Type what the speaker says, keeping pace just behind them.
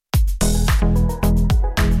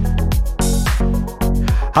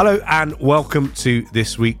Hello and welcome to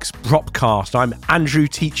this week's Propcast. I'm Andrew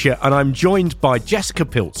Teacher and I'm joined by Jessica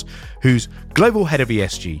Piltz, who's Global Head of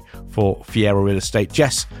ESG for Fiera Real Estate.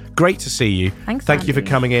 Jess, great to see you. Thank you for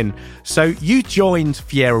coming in. So you joined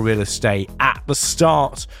Fiera Real Estate at the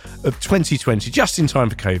start of 2020, just in time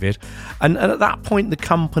for COVID. And at that point, the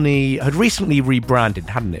company had recently rebranded,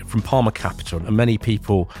 hadn't it, from Palmer Capital. And many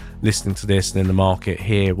people listening to this and in the market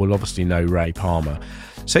here will obviously know Ray Palmer.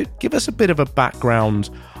 So give us a bit of a background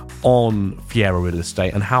on Fiera Real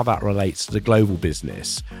Estate and how that relates to the global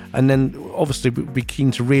business. And then obviously we'd be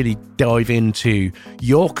keen to really dive into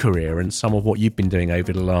your career and some of what you've been doing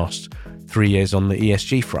over the last 3 years on the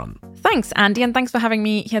ESG front. Thanks, Andy, and thanks for having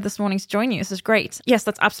me here this morning to join you. This is great. Yes,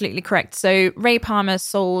 that's absolutely correct. So Ray Palmer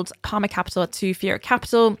sold Palmer Capital to Fiera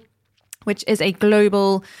Capital, which is a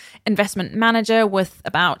global investment manager with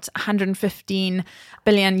about 115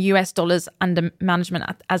 billion US dollars under management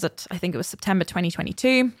as at, I think it was September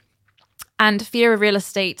 2022. And Fiera Real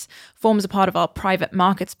Estate forms a part of our private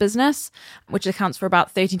markets business, which accounts for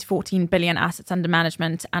about 13 to 14 billion assets under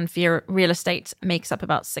management. And Fiera Real Estate makes up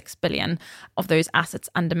about 6 billion of those assets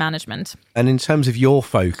under management. And in terms of your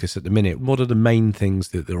focus at the minute, what are the main things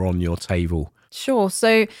that are on your table? Sure.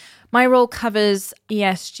 So my role covers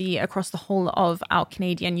ESG across the whole of our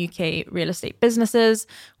Canadian, UK real estate businesses,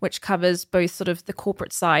 which covers both sort of the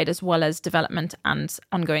corporate side as well as development and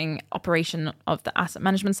ongoing operation of the asset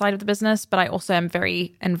management side of the business. But I also am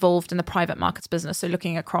very involved in the private markets business, so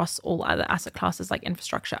looking across all other asset classes like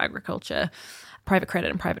infrastructure, agriculture, private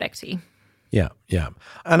credit and private equity. Yeah.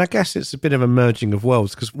 And I guess it's a bit of a merging of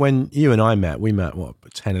worlds because when you and I met, we met,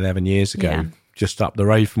 10, 11 years ago, just up the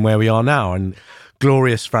road from where we are now. And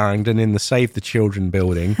glorious Farringdon in the Save the Children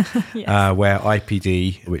building, yes. Where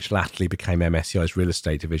IPD, which latterly became MSCI's real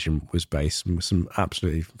estate division, was based. Some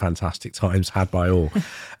absolutely fantastic times had by all.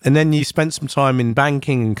 And then you spent some time in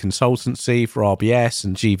banking and consultancy for RBS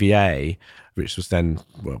and GVA, which was then,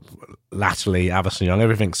 latterly Avison Young.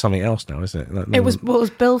 Everything's something else now, isn't it? It was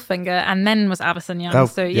Billfinger and then was Avison Young. Oh,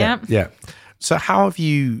 so, yeah. So how have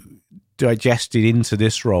you digested into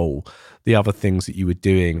this role the other things that you were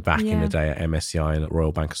doing back in the day at MSCI and at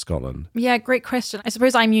Royal Bank of Scotland? Yeah, great question. I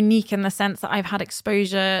suppose I'm unique in the sense that I've had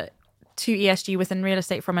exposure to ESG within real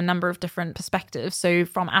estate from a number of different perspectives. So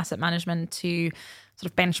from asset management to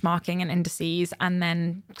sort of benchmarking and indices, and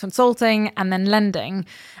then consulting, and then lending.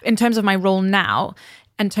 In terms of my role now,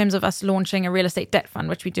 in terms of us launching a real estate debt fund,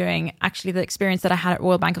 which we're doing, actually the experience that I had at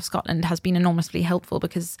Royal Bank of Scotland has been enormously helpful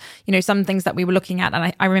because, some things that we were looking at,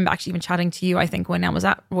 and I remember actually even chatting to you, I think when I was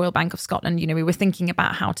at Royal Bank of Scotland, we were thinking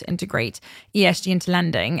about how to integrate ESG into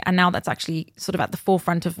lending. And now that's actually sort of at the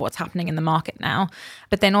forefront of what's happening in the market now.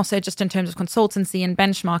 But then also just in terms of consultancy and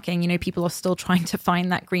benchmarking, people are still trying to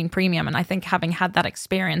find that green premium. And I think having had that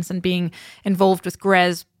experience and being involved with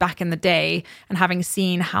GRES back in the day and having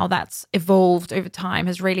seen how that's evolved over time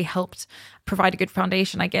has really helped provide a good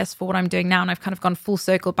foundation, I guess, for what I'm doing now. And I've kind of gone full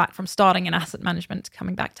circle back from starting in asset management to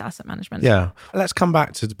coming back to asset management. Yeah. Let's come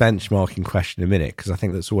back to the benchmarking question in a minute, because I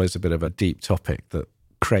think that's always a bit of a deep topic that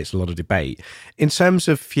creates a lot of debate. In terms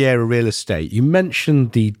of Fiera Real Estate, you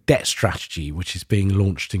mentioned the debt strategy, which is being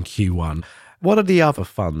launched in Q1. What are the other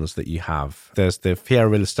funds that you have? There's the Fiera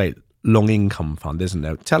Real Estate Long Income Fund, isn't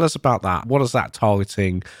there? Tell us about that. What is that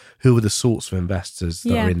targeting? Who are the sorts of investors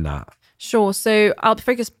that are in that? Sure. So I'll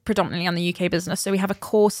focus predominantly on the UK business. So we have a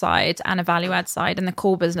core side and a value add side. And the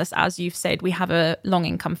core business, as you've said, we have a long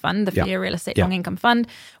income fund, the Fiera Real Estate Long Income Fund.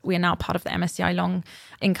 We are now part of the MSCI Long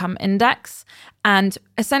Income Index. And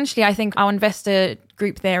essentially, I think our investor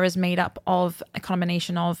group there is made up of a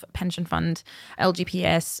combination of pension fund,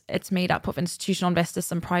 LGPS. It's made up of institutional investors,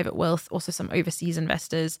 some private wealth, also some overseas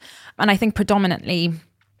investors. And I think predominantly,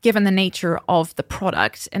 given the nature of the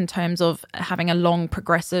product in terms of having a long,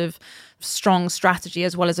 progressive, strong strategy,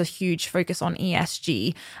 as well as a huge focus on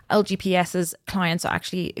ESG, LGPS's clients are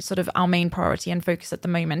actually sort of our main priority and focus at the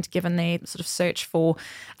moment, given they sort of search for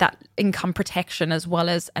that income protection as well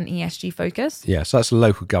as an ESG focus. Yeah, so that's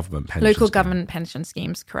local government pension government pension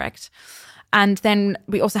schemes, correct. And then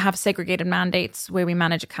we also have segregated mandates where we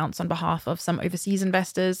manage accounts on behalf of some overseas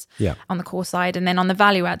investors on the core side. And then on the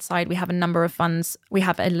value add side, we have a number of funds. We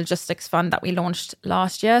have a logistics fund that we launched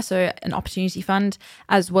last year, so an opportunity fund,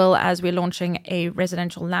 as well as we're launching a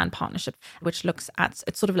residential land partnership, which looks at,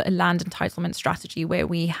 it's sort of a land entitlement strategy where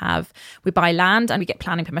we buy land and we get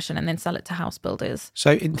planning permission and then sell it to house builders.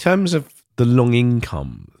 So in terms of the long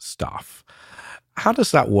income stuff, how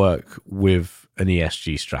does that work with an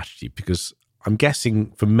ESG strategy? Because I'm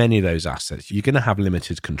guessing for many of those assets, you're going to have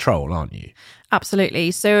limited control, aren't you?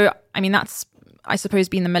 Absolutely. So, I mean, that's I suppose,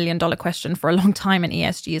 been the million-dollar question for a long time in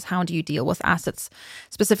ESG is how do you deal with assets,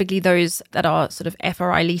 specifically those that are sort of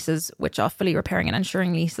FRI leases, which are fully repairing and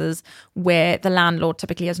insuring leases, where the landlord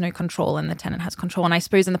typically has no control and the tenant has control. And I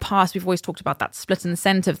suppose in the past, we've always talked about that split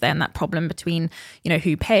incentive then, that problem between,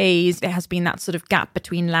 who pays. There has been that sort of gap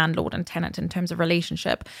between landlord and tenant in terms of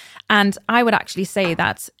relationship. And I would actually say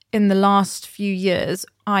that in the last few years,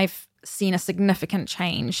 I've seen a significant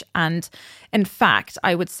change. And in fact,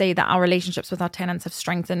 I would say that our relationships with our tenants have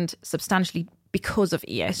strengthened substantially because of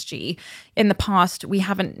ESG. In the past, we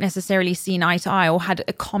haven't necessarily seen eye to eye or had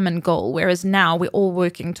a common goal, whereas now we're all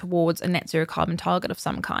working towards a net zero carbon target of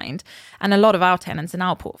some kind. And a lot of our tenants in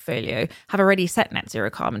our portfolio have already set net zero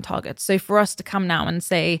carbon targets. So for us to come now and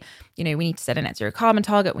say, we need to set a net zero carbon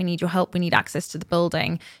target, we need your help, we need access to the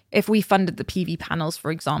building. If we funded the PV panels,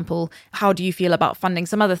 for example, how do you feel about funding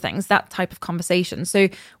some other things? That type of conversation. So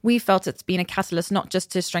we felt it's been a catalyst, not just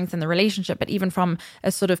to strengthen the relationship, but even from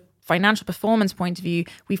a sort of financial performance point of view,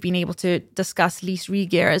 we've been able to discuss lease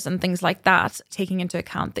re-gears and things like that, taking into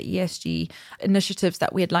account the ESG initiatives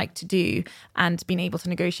that we'd like to do and being able to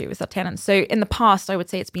negotiate with our tenants. So in the past, I would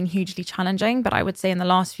say it's been hugely challenging, but I would say in the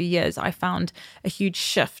last few years, I found a huge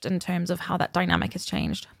shift in terms of how that dynamic has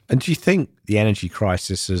changed. And do you think the energy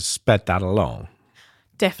crisis has sped that along?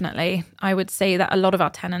 Definitely. I would say that a lot of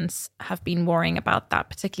our tenants have been worrying about that.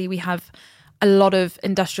 Particularly, we have a lot of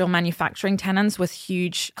industrial manufacturing tenants with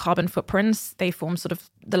huge carbon footprints. They form sort of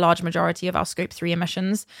the large majority of our Scope 3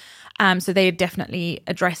 emissions. So they're definitely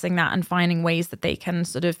addressing that and finding ways that they can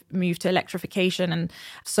sort of move to electrification and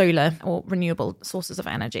solar or renewable sources of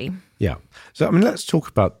energy. Yeah. So, let's talk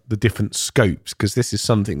about the different scopes, because this is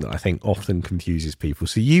something that I think often confuses people.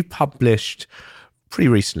 So you published pretty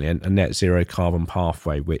recently a net zero carbon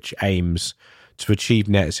pathway, which aims to achieve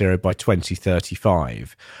net zero by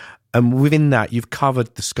 2035. And within that, you've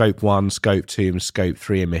covered the Scope 1, Scope 2 and Scope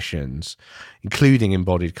 3 emissions, including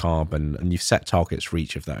embodied carbon, and you've set targets for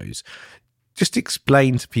each of those. Just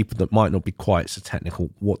explain to people that might not be quite so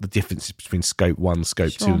technical what the difference is between Scope 1,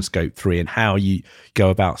 Scope 2 and Scope 3 and how you go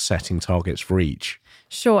about setting targets for each.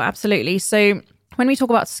 Sure, absolutely. So when we talk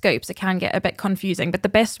about scopes, it can get a bit confusing, but the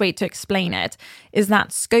best way to explain it is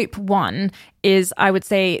that Scope 1 is, I would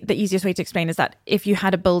say, the easiest way to explain is that if you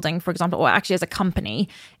had a building, for example, or actually as a company,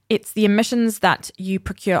 it's the emissions that you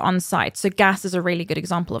procure on site. So gas is a really good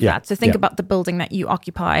example of that. So think about the building that you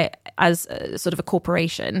occupy as a, sort of a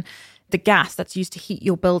corporation. The gas that's used to heat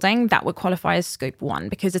your building, that would qualify as Scope 1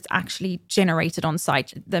 because it's actually generated on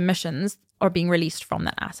site. The emissions are being released from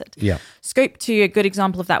that asset. Yeah. Scope 2, a good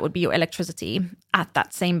example of that would be your electricity at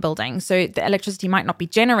that same building. So the electricity might not be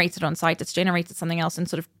generated on site, it's generated something else and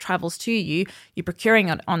sort of travels to you. You're procuring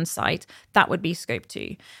it on site. That would be Scope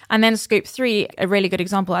 2. And then Scope 3, a really good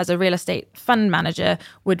example as a real estate fund manager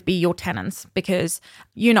would be your tenants, because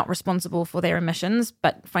you're not responsible for their emissions,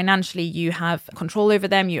 but financially you have control over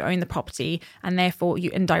them, you own the property, and therefore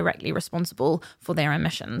you're indirectly responsible for their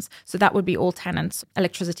emissions. So that would be all tenants,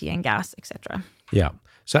 electricity and gas, etc. Yeah.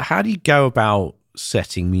 So how do you go about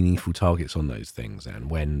setting meaningful targets on those things then,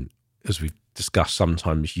 when, as we've discussed,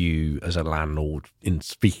 sometimes you as a landlord, in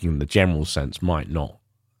speaking in the general sense, might not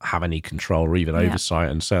have any control or even oversight,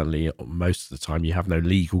 and certainly most of the time you have no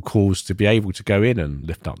legal cause to be able to go in and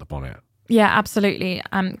lift up the bonnet? Yeah, absolutely.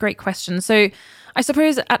 Great question. So I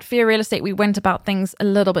suppose at Fear Real Estate, we went about things a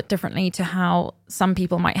little bit differently to how some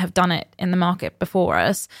people might have done it in the market before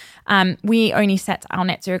us. We only set our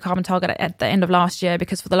net zero carbon target at the end of last year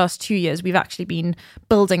because for the last 2 years, we've actually been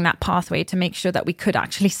building that pathway to make sure that we could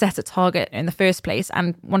actually set a target in the first place,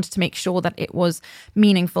 and wanted to make sure that it was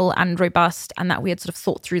meaningful and robust and that we had sort of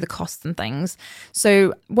thought through the costs and things.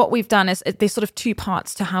 So what we've done is there's sort of two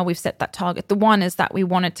parts to how we've set that target. The one is that we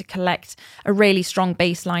wanted to collect a really strong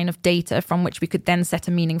baseline of data from which we could then set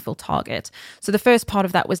a meaningful target. So the first part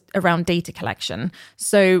of that was around data collection.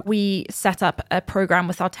 So we set up a program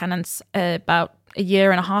with our tenants about a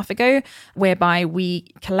year and a half ago, whereby we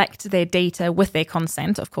collect their data with their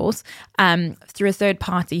consent, of course, through a third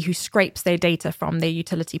party who scrapes their data from their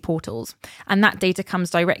utility portals. And that data comes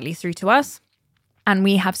directly through to us. And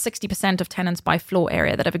we have 60% of tenants by floor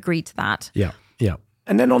area that have agreed to that. Yeah, yeah.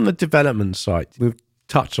 And then on the development side, we've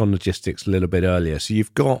touched on logistics a little bit earlier. So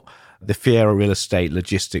you've got the Fiera Real Estate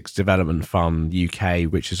Logistics Development Fund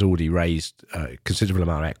UK, which has already raised a considerable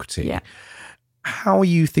amount of equity. Yeah. How are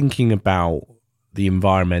you thinking about the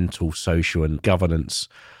environmental, social and governance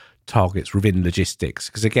targets within logistics?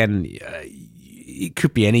 Because again, it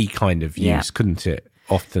could be any kind of use, couldn't it?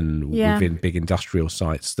 Often within big industrial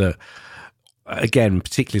sites that, again,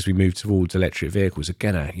 particularly as we move towards electric vehicles, are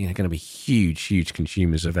going to be huge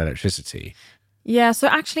consumers of electricity. Yeah, so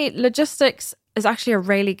actually logistics is actually a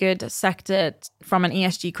really good sector from an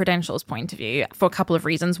ESG credentials point of view for a couple of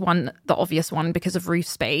reasons. One, the obvious one, because of roof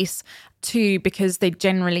space. Two, because they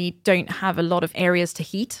generally don't have a lot of areas to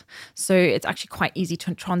heat. So it's actually quite easy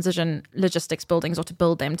to transition logistics buildings or to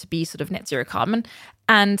build them to be sort of net zero carbon.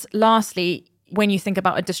 And lastly, when you think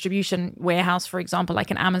about a distribution warehouse, for example, like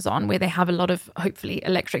an Amazon, where they have a lot of hopefully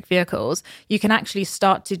electric vehicles, you can actually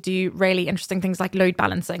start to do really interesting things like load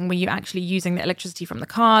balancing, where you're actually using the electricity from the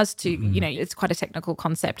cars to, it's quite a technical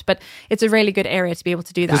concept, but it's a really good area to be able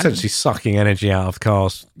to do that. Essentially sucking energy out of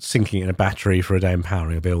cars, sinking it in a battery for a day and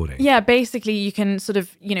powering a building. Yeah, basically you can sort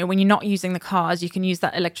of, when you're not using the cars, you can use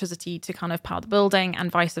that electricity to kind of power the building and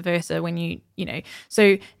vice versa when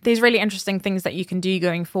so there's really interesting things that you can do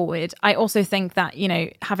going forward. I also think that,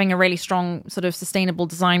 having a really strong sort of sustainable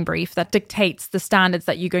design brief that dictates the standards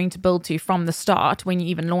that you're going to build to from the start when you're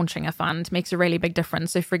even launching a fund makes a really big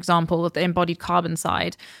difference. So, for example, with the embodied carbon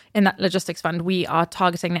side, in that logistics fund, we are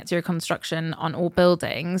targeting net zero construction on all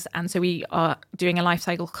buildings. And so we are doing a life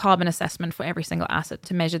cycle carbon assessment for every single asset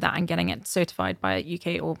to measure that and getting it certified by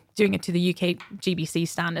UK or doing it to the UK GBC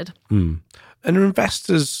standard. And are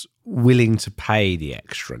investors willing to pay the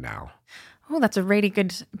extra now? Oh, that's a really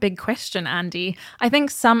good big question, Andy. I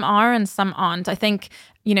think some are and some aren't. I think,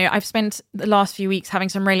 I've spent the last few weeks having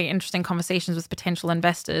some really interesting conversations with potential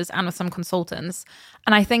investors and with some consultants.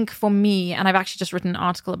 And I think for me, and I've actually just written an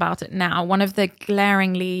article about it now, one of the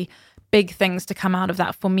glaringly big things to come out of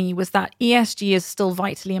that for me was that ESG is still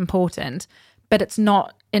vitally important, but it's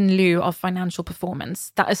not in lieu of financial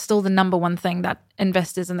performance. That is still the number one thing that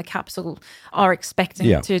investors in the capital are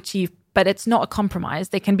expecting to achieve. But it's not a compromise.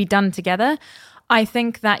 They can be done together. I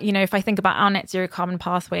think that, if I think about our net zero carbon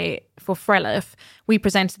pathway for Freilif, we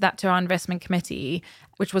presented that to our investment committee,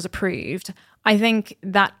 which was approved. I think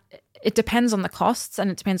that it depends on the costs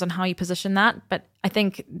and it depends on how you position that. But I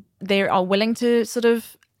think they are willing to sort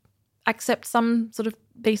of accept some sort of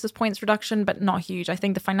basis points reduction, but not huge. I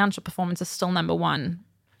think the financial performance is still number one.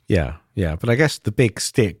 Yeah. But I guess the big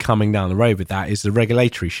stick coming down the road with that is the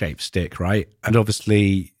regulatory shaped stick, right? And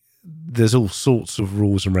obviously, there's all sorts of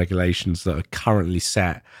rules and regulations that are currently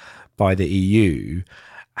set by the EU.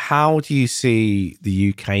 How do you see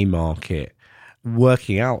the UK market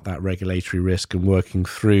working out that regulatory risk and working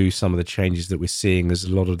through some of the changes that we're seeing as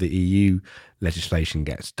a lot of the EU legislation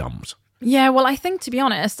gets dumped? Yeah, well, I think, to be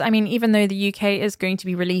honest, even though the UK is going to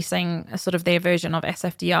be releasing a sort of their version of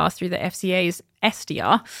SFDR through the FCA's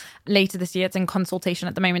SDR later this year, it's in consultation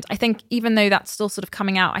at the moment. I think even though that's still sort of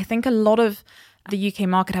coming out, I think a lot of the UK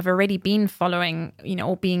market have already been following,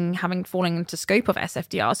 or having fallen into scope of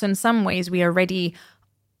SFDR. So in some ways, we already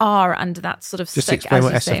are under that sort of stick. Just explain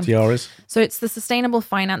what SFDR is. So it's the Sustainable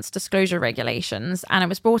Finance Disclosure Regulations, and it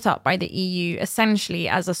was brought up by the EU essentially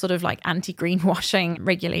as a sort of like anti-greenwashing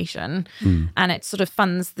regulation, and it sort of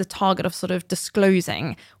funds the target of sort of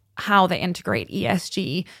disclosing how they integrate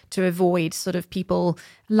ESG to avoid sort of people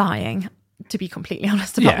lying, to be completely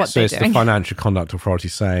honest about what they're doing. So it's the Financial Conduct Authority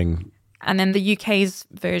saying... And then the UK's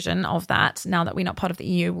version of that, now that we're not part of the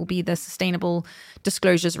EU, will be the Sustainable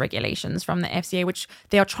Disclosures Regulations from the FCA, which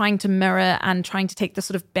they are trying to mirror and trying to take the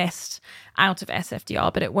sort of best out of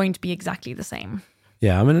SFDR, but it won't be exactly the same.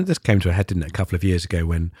 Yeah, this came to a head, didn't it, a couple of years ago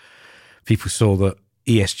when people saw that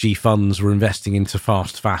ESG funds were investing into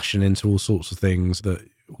fast fashion, into all sorts of things that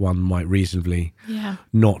one might reasonably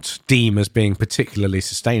not deem as being particularly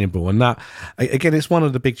sustainable. And that, again, it's one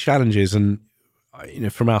of the big challenges. And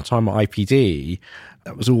from our time at IPD,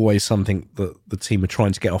 that was always something that the team were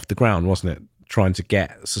trying to get off the ground, wasn't it? Trying to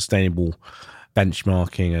get sustainable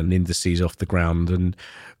benchmarking and indices off the ground. And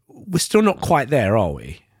we're still not quite there, are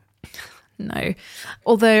we? No.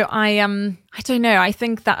 Although I don't know. I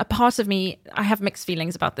think that a part of me, I have mixed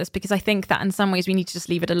feelings about this, because I think that in some ways we need to just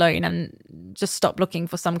leave it alone and just stop looking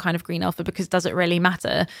for some kind of green alpha, because does it really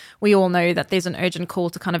matter? We all know that there's an urgent call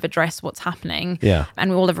to kind of address what's happening. Yeah. And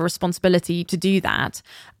we all have a responsibility to do that.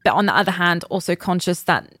 But on the other hand, also conscious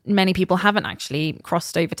that many people haven't actually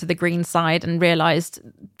crossed over to the green side and realized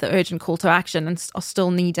the urgent call to action and are still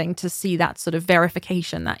needing to see that sort of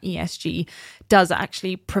verification that ESG does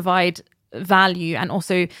actually provide value and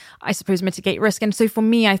also, I suppose, mitigate risk. And so for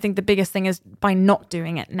me, I think the biggest thing is by not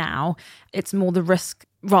doing it now, it's more the risk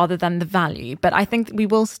rather than the value. But I think we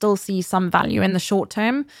will still see some value in the short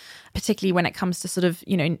term, particularly when it comes to sort of,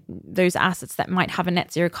 those assets that might have a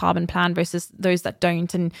net zero carbon plan versus those that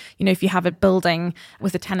don't. And, if you have a building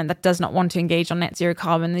with a tenant that does not want to engage on net zero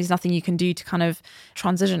carbon, there's nothing you can do to kind of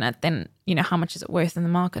transition it, then, how much is it worth in the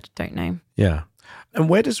market? I don't know. Yeah. And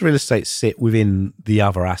where does real estate sit within the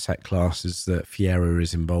other asset classes that Fiera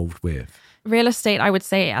is involved with? Real estate, I would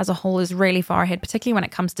say, as a whole is really far ahead, particularly when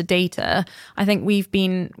it comes to data. I think we've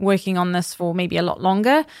been working on this for maybe a lot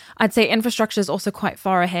longer. I'd say infrastructure is also quite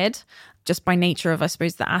far ahead, just by nature of, I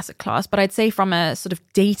suppose, the asset class. But I'd say from a sort of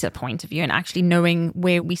data point of view and actually knowing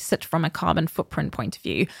where we sit from a carbon footprint point of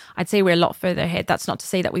view, I'd say we're a lot further ahead. That's not to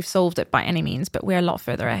say that we've solved it by any means, but we're a lot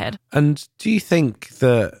further ahead. And do you think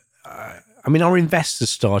that, are investors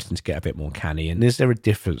starting to get a bit more canny? And is there a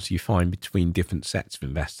difference you find between different sets of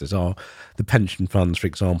investors? Are the pension funds, for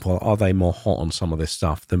example, are they more hot on some of this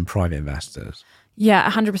stuff than private investors? Yeah,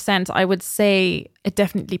 100%. I would say it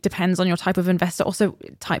definitely depends on your type of investor, also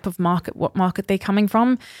type of market, what market they're coming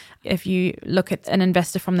from. If you look at an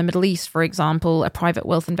investor from the Middle East, for example, a private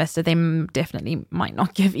wealth investor, they definitely might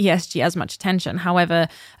not give ESG as much attention. However,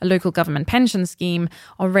 a local government pension scheme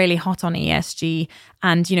are really hot on ESG.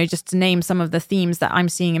 And, just to name some of the themes that I'm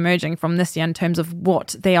seeing emerging from this year in terms of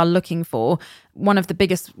what they are looking for, one of the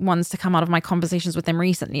biggest ones to come out of my conversations with them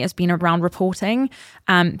recently has been around reporting.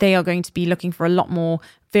 They are going to be looking for a lot more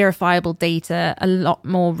verifiable data, a lot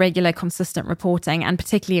more regular, consistent reporting, and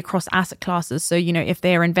particularly across asset classes. So, if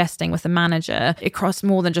they're investing with a manager across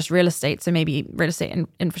more than just real estate, so maybe real estate and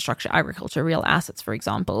infrastructure, agriculture, real assets, for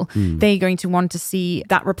example, they're going to want to see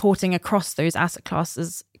that reporting across those asset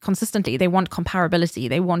classes consistently. They want comparability.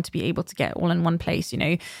 They want to be able to get all in one place,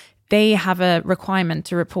 They have a requirement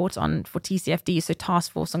to report on for TCFD, so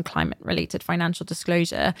Task Force on Climate-Related Financial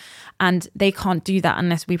Disclosure, and they can't do that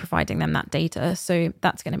unless we're providing them that data. So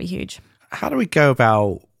that's going to be huge. How do we go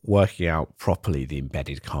about working out properly the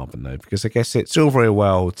embedded carbon, though? Because I guess it's all very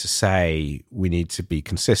well to say we need to be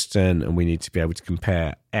consistent and we need to be able to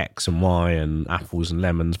compare X and Y and apples and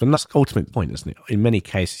lemons, but that's the ultimate point, isn't it? In many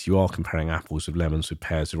cases, you are comparing apples with lemons, with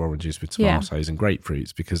pears, with oranges, with tomatoes and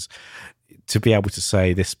grapefruits, because to be able to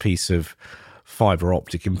say this piece of fibre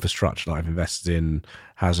optic infrastructure that I've invested in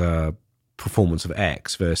has a performance of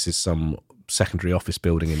X versus some secondary office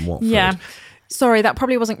building in Watford. Yeah. Sorry, that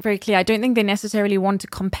probably wasn't very clear. I don't think they necessarily want to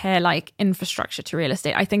compare like infrastructure to real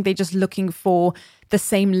estate. I think they're just looking for the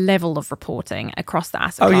same level of reporting across the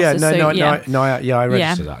asset classes. I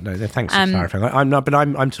register that. No, thanks for clarifying.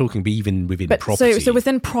 I'm talking even within property. So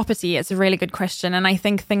within property, it's a really good question. And I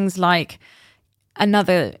think things like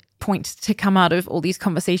another point to come out of all these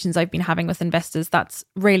conversations I've been having with investors that's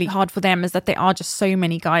really hard for them is that there are just so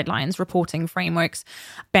many guidelines, reporting frameworks,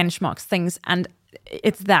 benchmarks, things, and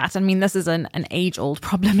it's that. This is an age-old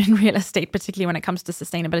problem in real estate, particularly when it comes to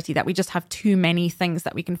sustainability, that we just have too many things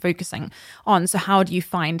that we can focusing on. So how do you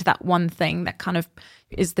find that one thing that kind of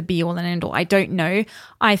is the be-all and end-all? I don't know.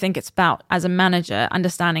 I think it's about, as a manager,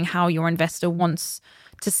 understanding how your investor wants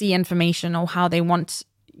to see information or how they want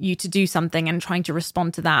you to do something and trying to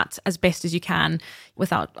respond to that as best as you can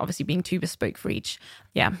without obviously being too bespoke for each.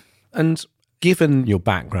 Yeah. And given your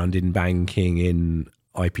background in banking, in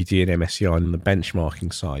IPD and MSCI on the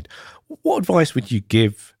benchmarking side, what advice would you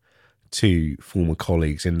give to former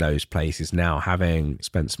colleagues in those places now, having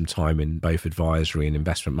spent some time in both advisory and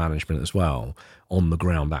investment management as well, on the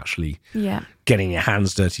ground, actually getting your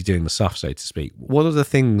hands dirty, doing the stuff, so to speak? What are the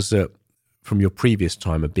things that from your previous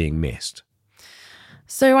time are being missed?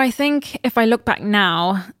 So I think if I look back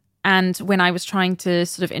now, and when I was trying to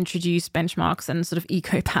sort of introduce benchmarks and sort of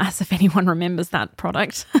EcoPass, if anyone remembers that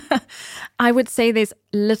product, I would say there's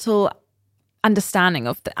little understanding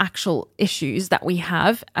of the actual issues that we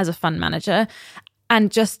have as a fund manager.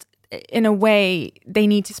 And just in a way, they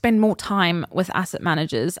need to spend more time with asset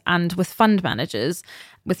managers and with fund managers,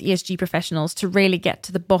 with ESG professionals, to really get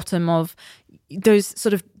to the bottom of those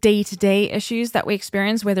sort of day-to-day issues that we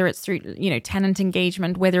experience, whether it's through, tenant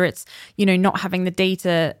engagement, whether it's, not having the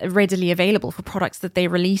data readily available for products that they're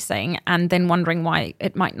releasing and then wondering why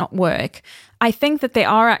it might not work. I think that they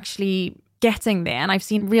are actually getting there, and I've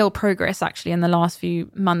seen real progress actually in the last few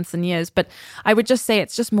months and years. But I would just say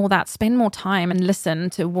it's just more that spend more time and listen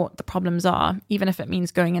to what the problems are, even if it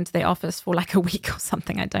means going into the office for like a week or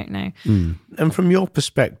something. I don't know. And from your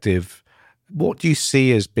perspective, what do you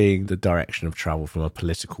see as being the direction of travel from a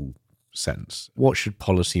political sense? What should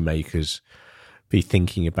policymakers be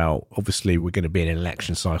thinking about? Obviously, we're going to be in an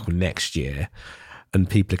election cycle next year, and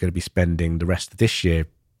people are going to be spending the rest of this year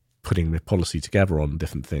putting the policy together on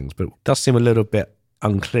different things. But it does seem a little bit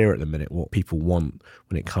unclear at the minute what people want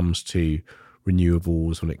when it comes to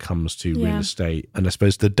renewables, when it comes to real estate. And I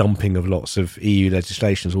suppose the dumping of lots of EU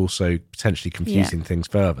legislation is also potentially confusing things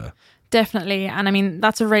further. Definitely. And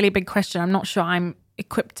that's a really big question. I'm not sure I'm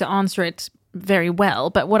equipped to answer it very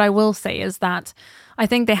well. But what I will say is that I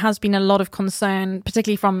think there has been a lot of concern,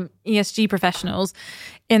 particularly from ESG professionals,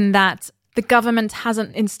 in that the government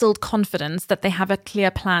hasn't instilled confidence that they have a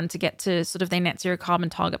clear plan to get to sort of their net zero carbon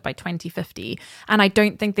target by 2050. And I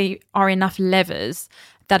don't think there are enough levers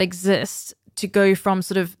that exist to go from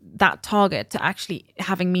sort of that target to actually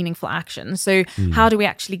having meaningful action. So how do we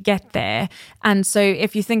actually get there? And so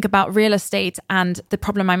if you think about real estate and the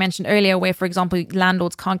problem I mentioned earlier, where, for example,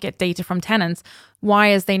 landlords can't get data from tenants,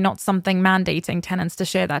 why is there not something mandating tenants to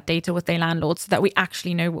share that data with their landlords so that we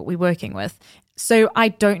actually know what we're working with? So I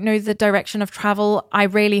don't know the direction of travel. I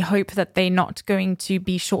really hope that they're not going to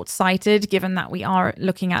be short-sighted, given that we are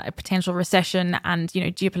looking at a potential recession and,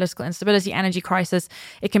 geopolitical instability, energy crisis.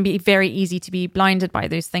 It can be very easy to be blinded by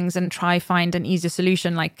those things and try find an easier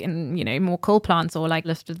solution, like in, more coal plants or like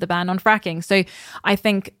lifted the ban on fracking. So I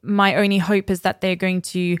think my only hope is that they're going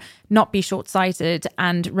to not be short-sighted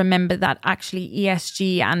and remember that actually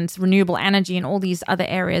ESG and renewable energy and all these other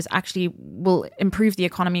areas actually will improve the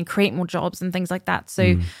economy and create more jobs and things like that.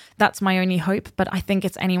 So that's my only hope, but I think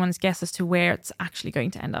it's anyone's guess as to where it's actually going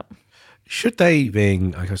to end up. Should they,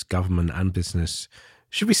 being, I guess, government and business,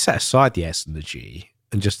 should we set aside the S and the G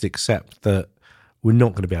and just accept that we're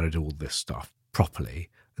not going to be able to do all this stuff properly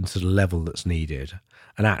and to the level that's needed?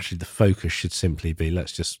 And actually the focus should simply be,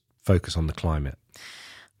 let's just focus on the climate.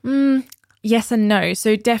 Yes and no.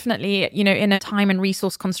 So definitely, in a time and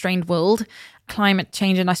resource constrained world, climate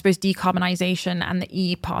change and I suppose decarbonization and the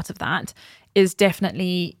E part of that is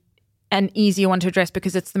definitely an easier one to address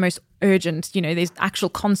because it's the most urgent. There's actual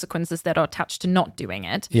consequences that are attached to not doing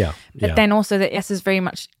it. Yeah. But then also the S is very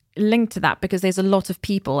much linked to that because there's a lot of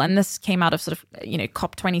people, and this came out of sort of,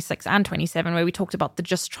 COP26 and 27, where we talked about the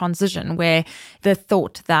just transition, where the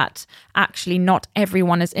thought that actually not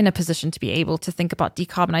everyone is in a position to be able to think about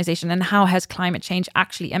decarbonization and how has climate change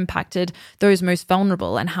actually impacted those most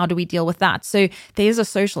vulnerable and how do we deal with that? So there is a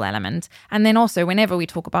social element. And then also whenever we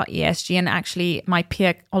talk about ESG, and actually my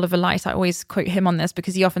peer Oliver Light, I always quote him on this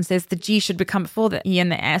because he often says the G should become before the E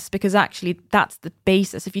and the S, because actually that's the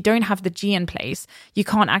basis. If you don't have the G in place, you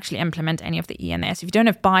can't actually implement any of the E and the S. If you don't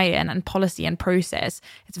have buy-in and policy and process,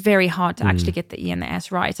 it's very hard to actually get the E and the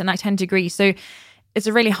S right. And I tend to agree. So it's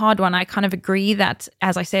a really hard one. I kind of agree that,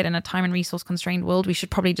 as I said, in a time and resource constrained world, we should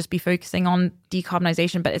probably just be focusing on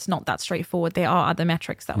decarbonization, but it's not that straightforward. There are other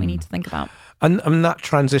metrics that we need to think about. And that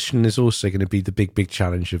transition is also going to be the big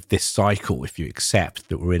challenge of this cycle, if you accept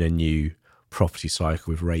that we're in a new property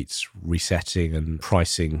cycle with rates resetting and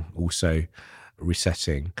pricing also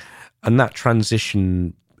resetting. And that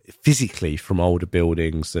transition physically from older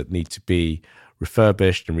buildings that need to be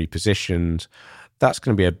refurbished and repositioned, that's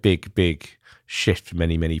going to be a big shift for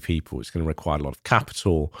many people. It's going to require a lot of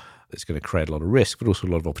capital. It's going to create a lot of risk, but also a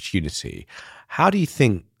lot of opportunity. How do you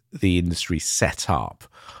think the industry set up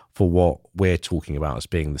for what we're talking about as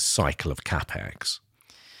being the cycle of CapEx?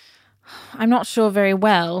 I'm not sure very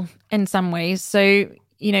well in some ways. So,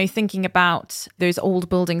 thinking about those old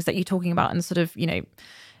buildings that you're talking about and sort of,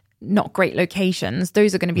 not great locations,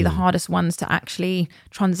 those are going to be the hardest ones to actually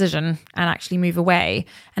transition and actually move away.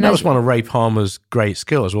 And that was one of Ray Palmer's great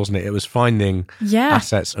skills, wasn't it? It was finding Yeah.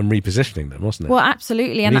 assets and repositioning them, wasn't it? Well,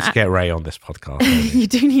 absolutely. You need to get Ray on this podcast. You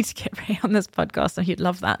do need to get Ray on this podcast, and he'd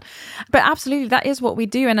love that. But absolutely, that is what we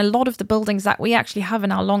do. And a lot of the buildings that we actually have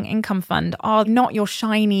in our long income fund are not your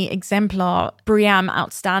shiny exemplar, BREEAM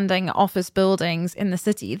outstanding office buildings in the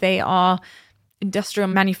city. They are industrial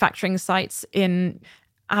manufacturing sites in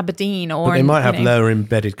Aberdeen, or but they might have lower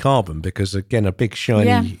embedded carbon because, again, a big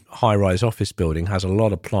shiny high-rise office building has a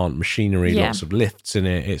lot of plant machinery, lots of lifts in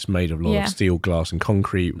it. It's made of a lot of steel, glass and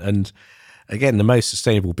concrete. And again, the most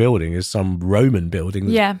sustainable building is some Roman building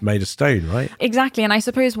that's made of stone, right? Exactly. And I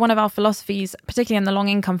suppose one of our philosophies, particularly in the long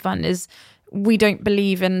income fund, is we don't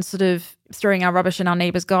believe in sort of throwing our rubbish in our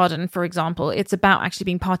neighbour's garden, for example. It's about actually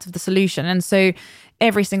being part of the solution. And so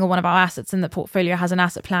every single one of our assets in the portfolio has an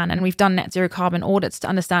asset plan, and we've done net zero carbon audits to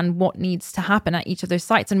understand what needs to happen at each of those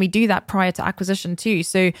sites. And we do that prior to acquisition too.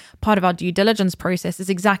 So part of our due diligence process is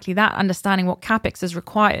exactly that, understanding what CapEx is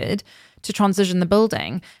required to transition the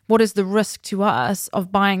building. What is the risk to us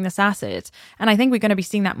of buying this asset? And I think we're going to be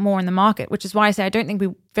seeing that more in the market, which is why I say I don't think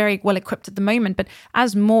we're very well equipped at the moment. But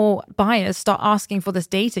as more buyers start asking for this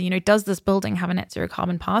data, does this building have a net zero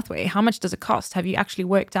carbon pathway? How much does it cost? Have you actually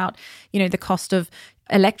worked out, the cost of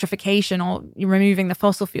electrification or removing the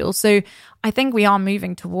fossil fuels? So I think we are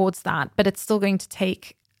moving towards that, but it's still going to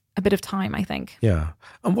take a bit of time, I think. Yeah.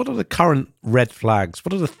 And what are the current red flags?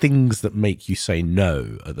 What are the things that make you say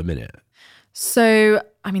no at the minute? So,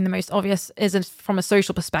 the most obvious is from a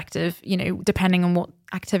social perspective, depending on what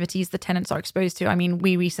activities the tenants are exposed to.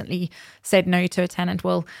 We recently said no to a tenant.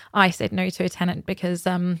 Well, I said no to a tenant because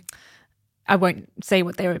I won't say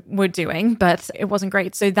what they were doing, but it wasn't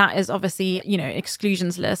great. So that is obviously,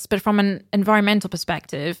 exclusions list. But from an environmental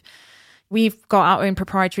perspective, we've got our own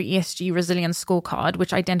proprietary ESG resilience scorecard,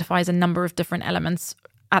 which identifies a number of different elements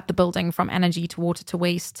at the building, from energy to water to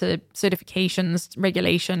waste to certifications,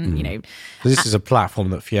 regulation, So this is a platform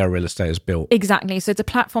that Fiera Real Estate has built. Exactly. So it's a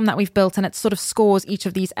platform that we've built, and it sort of scores each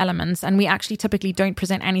of these elements. And we actually typically don't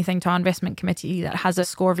present anything to our investment committee that has a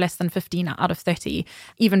score of less than 15 out of 30.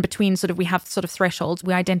 Even between we have sort of thresholds,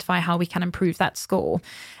 we identify how we can improve that score.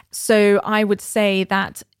 So I would say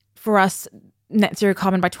that for us, net zero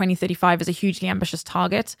carbon by 2035 is a hugely ambitious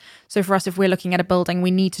target. So for us, if we're looking at a building, we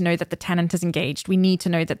need to know that the tenant is engaged. We need to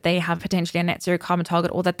know that they have potentially a net zero carbon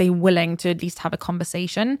target, or that they're willing to at least have a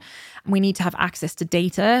conversation. We need to have access to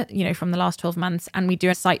data, from the last 12 months. And we do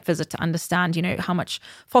a site visit to understand, how much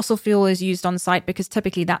fossil fuel is used on site, because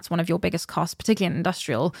typically that's one of your biggest costs, particularly in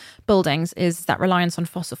industrial buildings, is that reliance on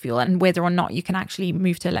fossil fuel, and whether or not you can actually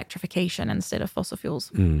move to electrification instead of fossil fuels.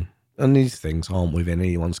 And these things aren't within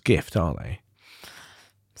anyone's gift, are they?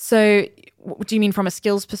 So do you mean from a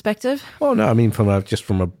skills perspective? Well, no, I mean from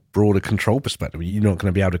a broader control perspective. You're not going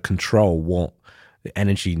to be able to control what the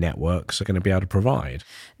energy networks are going to be able to provide.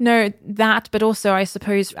 No, that, but also I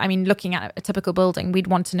suppose, looking at a typical building, we'd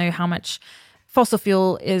want to know how much fossil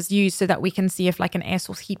fuel is used so that we can see if like an air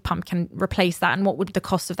source heat pump can replace that, and what would the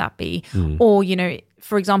cost of that be. Or,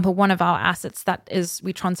 for example, one of our assets that is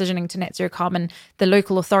we're transitioning to net zero carbon, the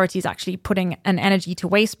local authority is actually putting an energy to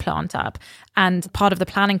waste plant up, and part of the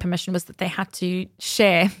planning permission was that they had to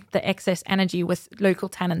share the excess energy with local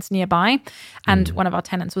tenants nearby, and one of our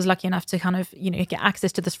tenants was lucky enough to kind of get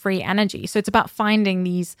access to this free energy. So it's about finding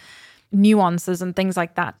these nuances and things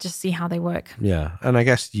like that, just see how they work. Yeah, and I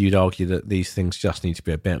guess you'd argue that these things just need to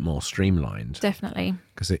be a bit more streamlined. Definitely.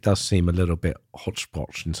 Because it does seem a little bit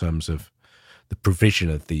hodgepodge in terms of the provision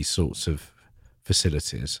of these sorts of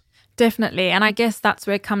facilities. Definitely. And I guess that's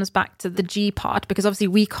where it comes back to the G part, because obviously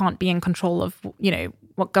we can't be in control of,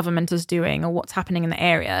 what government is doing or what's happening in the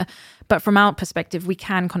area. But from our perspective, we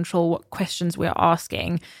can control what questions we're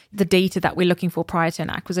asking, the data that we're looking for prior to an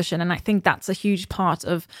acquisition. And I think that's a huge part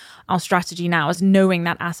of our strategy now, is knowing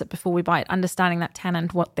that asset before we buy it, understanding that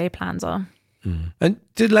tenant, what their plans are. And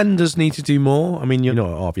do lenders need to do more? I mean, you're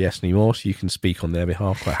not at RBS anymore, so you can speak on their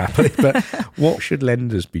behalf quite happily. But what should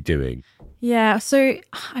lenders be doing? Yeah, so,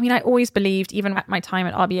 I always believed, even at my time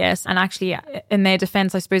at RBS, and actually in their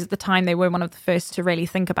defense, I suppose at the time they were one of the first to really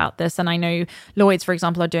think about this. And I know Lloyds, for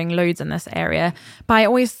example, are doing loads in this area. But I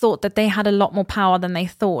always thought that they had a lot more power than they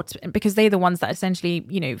thought, because they're the ones that essentially,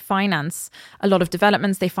 finance a lot of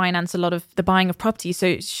developments. They finance a lot of the buying of property.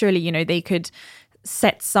 So surely, they could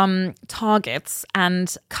set some targets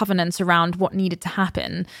and covenants around what needed to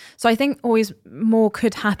happen. So I think always more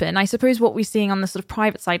could happen. I suppose what we're seeing on the sort of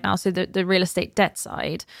private side now, so the real estate debt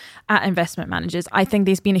side at investment managers, I think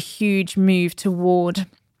there's been a huge move toward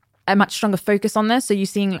a much stronger focus on this. So you're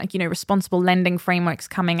seeing responsible lending frameworks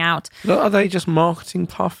coming out. Are they just marketing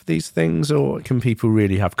puff, these things, or can people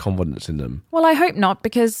really have confidence in them? Well, I hope not,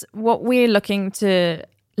 because what we're looking to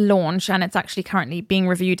launch, and it's actually currently being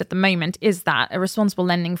reviewed at the moment, is that a responsible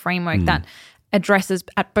lending framework that addresses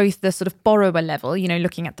at both the sort of borrower level,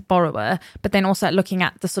 looking at the borrower, but then also looking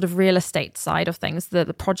at the sort of real estate side of things, the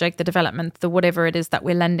project, the development, the whatever it is that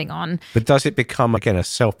we're lending on. But does it become, again, a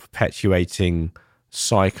self-perpetuating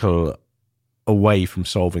cycle away from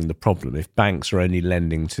solving the problem if banks are only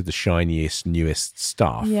lending to the shiniest, newest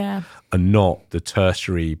stuff and not the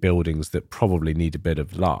tertiary buildings that probably need a bit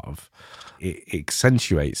of love? It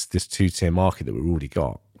accentuates this two-tier market that we've already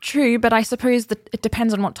got. True, but I suppose that it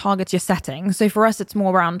depends on what targets you're setting. So for us, it's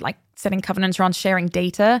more around like setting covenants around sharing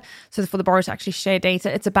data. So for the borrower to actually share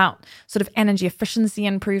data, it's about sort of energy efficiency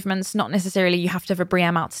improvements, not necessarily you have to have a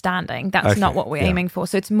BREEAM outstanding. That's not what we're aiming for.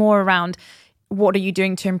 So it's more around what are you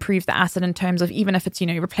doing to improve the asset in terms of, even if it's,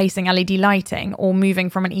 replacing LED lighting or moving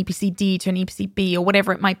from an EPC D to an EPC B or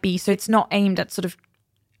whatever it might be. So it's not aimed at sort of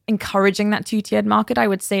encouraging that two-tiered market. I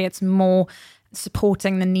would say it's more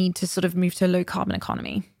supporting the need to sort of move to a low carbon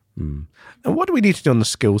economy. And what do we need to do on the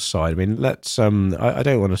skills side? I mean, let's I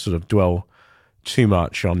don't want to sort of dwell too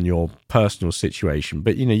much on your personal situation,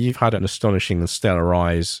 but you've had an astonishing and stellar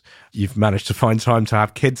rise. You've managed to find time to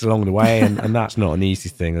have kids along the way, and that's not an easy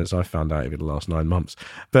thing, as I found out over the last 9 months.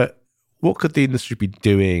 But what could the industry be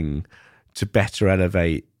doing to better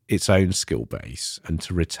elevate its own skill base and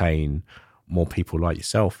to retain more people like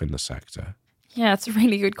yourself in the sector? Yeah, it's a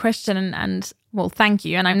really good question. And well, thank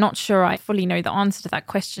you. And I'm not sure I fully know the answer to that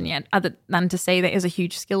question yet, other than to say there is a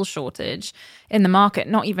huge skill shortage in the market,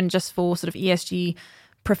 not even just for sort of ESG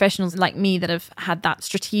professionals like me that have had that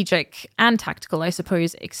strategic and tactical, I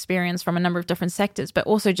suppose, experience from a number of different sectors, but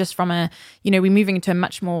also just from we're moving into a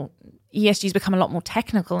much more, ESG's become a lot more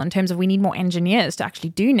technical in terms of we need more engineers to actually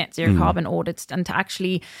do net zero carbon audits and to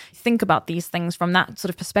actually think about these things from that sort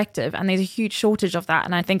of perspective. And there's a huge shortage of that.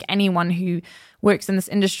 And I think anyone who works in this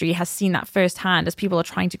industry has seen that firsthand as people are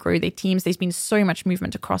trying to grow their teams. There's been so much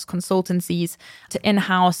movement across consultancies to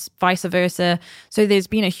in-house, vice versa. So there's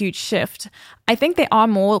been a huge shift. I think there are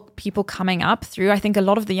more people coming up through. I think a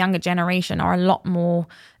lot of the younger generation are a lot more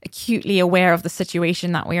acutely aware of the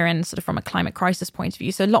situation that we're in sort of from a climate crisis point of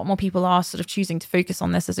view. So a lot more people are sort of choosing to focus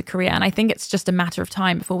on this as a career. And I think it's just a matter of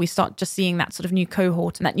time before we start just seeing that sort of new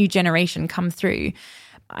cohort and that new generation come through.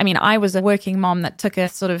 I mean, I was a working mom that took a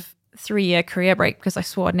sort of 3-year career break because I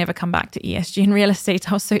swore I'd never come back to ESG and real estate.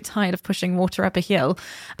 I was so tired of pushing water up a hill.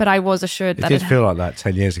 But I was assured that it did feel like that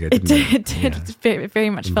 10 years ago, didn't it? It did. It very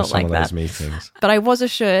much felt like that. Some of those meetings. But I was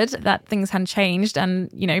assured that things hadn't changed and,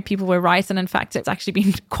 people were right. And in fact, it's actually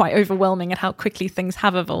been quite overwhelming at how quickly things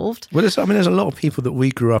have evolved. Well, there's a lot of people that we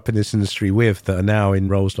grew up in this industry with that are now in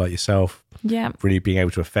roles like yourself. Yeah. Really being able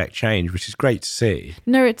to affect change, which is great to see.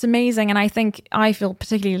 No, it's amazing. And I think I feel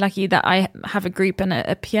particularly lucky that I have a group and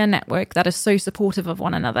a peer network that is so supportive of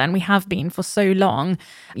one another. And we have been for so long.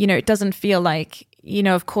 It doesn't feel like,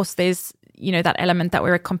 of course, there's that element that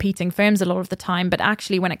we're competing firms a lot of the time. But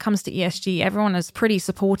actually, when it comes to ESG, everyone is pretty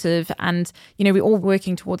supportive and, we're all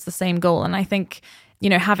working towards the same goal. And I think,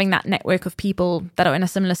 having that network of people that are in a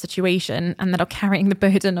similar situation and that are carrying the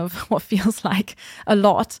burden of what feels like a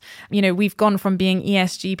lot. We've gone from being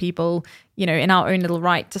ESG people, in our own little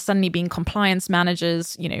right to suddenly being compliance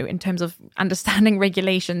managers, in terms of understanding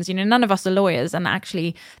regulations. None of us are lawyers. And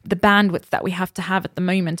actually, the bandwidth that we have to have at the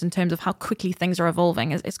moment in terms of how quickly things are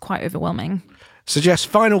evolving is quite overwhelming. So, Jess,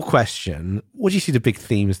 final question. What do you see the big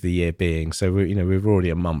themes of the year being? So, we're already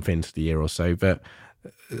a month into the year or so, but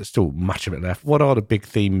there's still much of it left. What are the big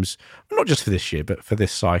themes, not just for this year, but for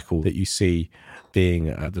this cycle that you see being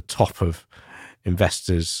at the top of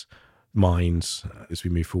investors' minds as we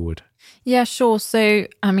move forward? Yeah, sure. So,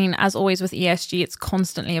 as always with ESG, it's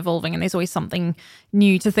constantly evolving and there's always something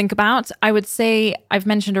new to think about. I would say I've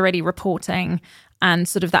mentioned already reporting and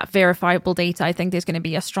sort of that verifiable data. I think there's going to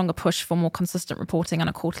be a stronger push for more consistent reporting on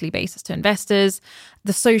a quarterly basis to investors.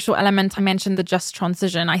 The social element, I mentioned the just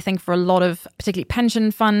transition. I think for a lot of particularly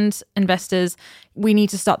pension fund investors, we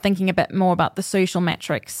need to start thinking a bit more about the social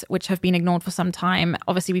metrics, which have been ignored for some time.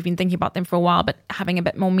 Obviously, we've been thinking about them for a while, but having a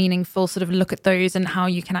bit more meaningful sort of look at those and how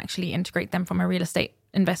you can actually integrate them from a real estate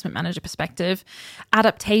investment manager perspective.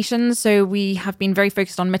 Adaptations. So we have been very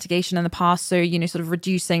focused on mitigation in the past. So, sort of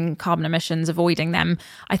reducing carbon emissions, avoiding them.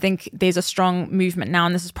 I think there's a strong movement now,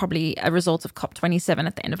 and this is probably a result of COP27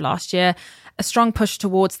 at the end of last year, a strong push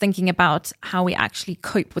towards thinking about how we actually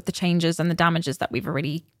cope with the changes and the damages that we've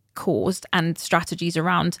already caused and strategies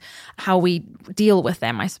around how we deal with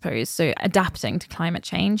them, I suppose. So adapting to climate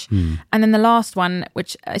change. And then the last one,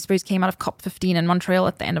 which I suppose came out of COP15 in Montreal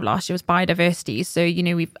at the end of last year, was biodiversity. So,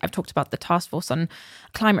 I've talked about the task force on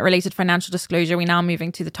climate-related financial disclosure. We're now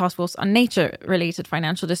moving to the task force on nature-related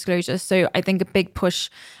financial disclosure. So I think a big push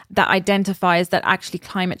that identifies that actually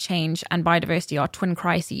climate change and biodiversity are twin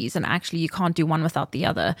crises, and actually you can't do one without the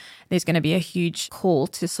other. There's going to be a huge call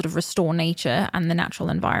to sort of restore nature and the natural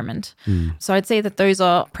environment. So I'd say that those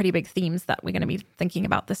are pretty big themes that we're going to be thinking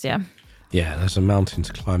about this year. Yeah, there's a mountain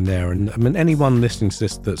to climb there. And anyone listening to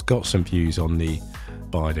this that's got some views on the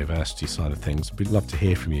biodiversity side of things, we'd love to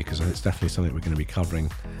hear from you, because it's definitely something we're going to be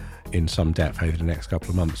covering in some depth over the next couple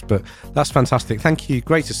of months. But that's fantastic. Thank you.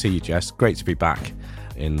 Great to see you, Jess. Great to be back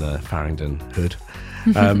in the Farringdon hood.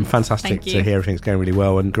 Fantastic to hear everything's going really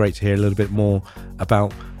well, and great to hear a little bit more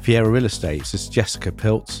about Fiera Real Estate. This is Jessica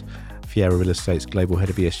Piltz, Fiera Real Estate's Global Head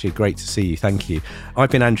of ESG. Great to see you. Thank you. I've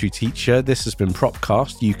been Andrew Teacher. This has been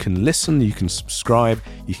Propcast. You can listen, you can subscribe,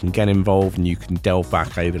 you can get involved, and you can delve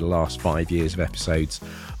back over the last 5 years of episodes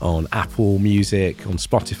on Apple Music, on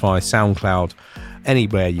Spotify, SoundCloud,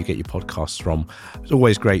 anywhere you get your podcasts from. It's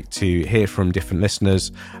always great to hear from different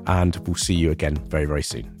listeners, and we'll see you again very, very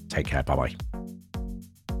soon. Take care. Bye-bye.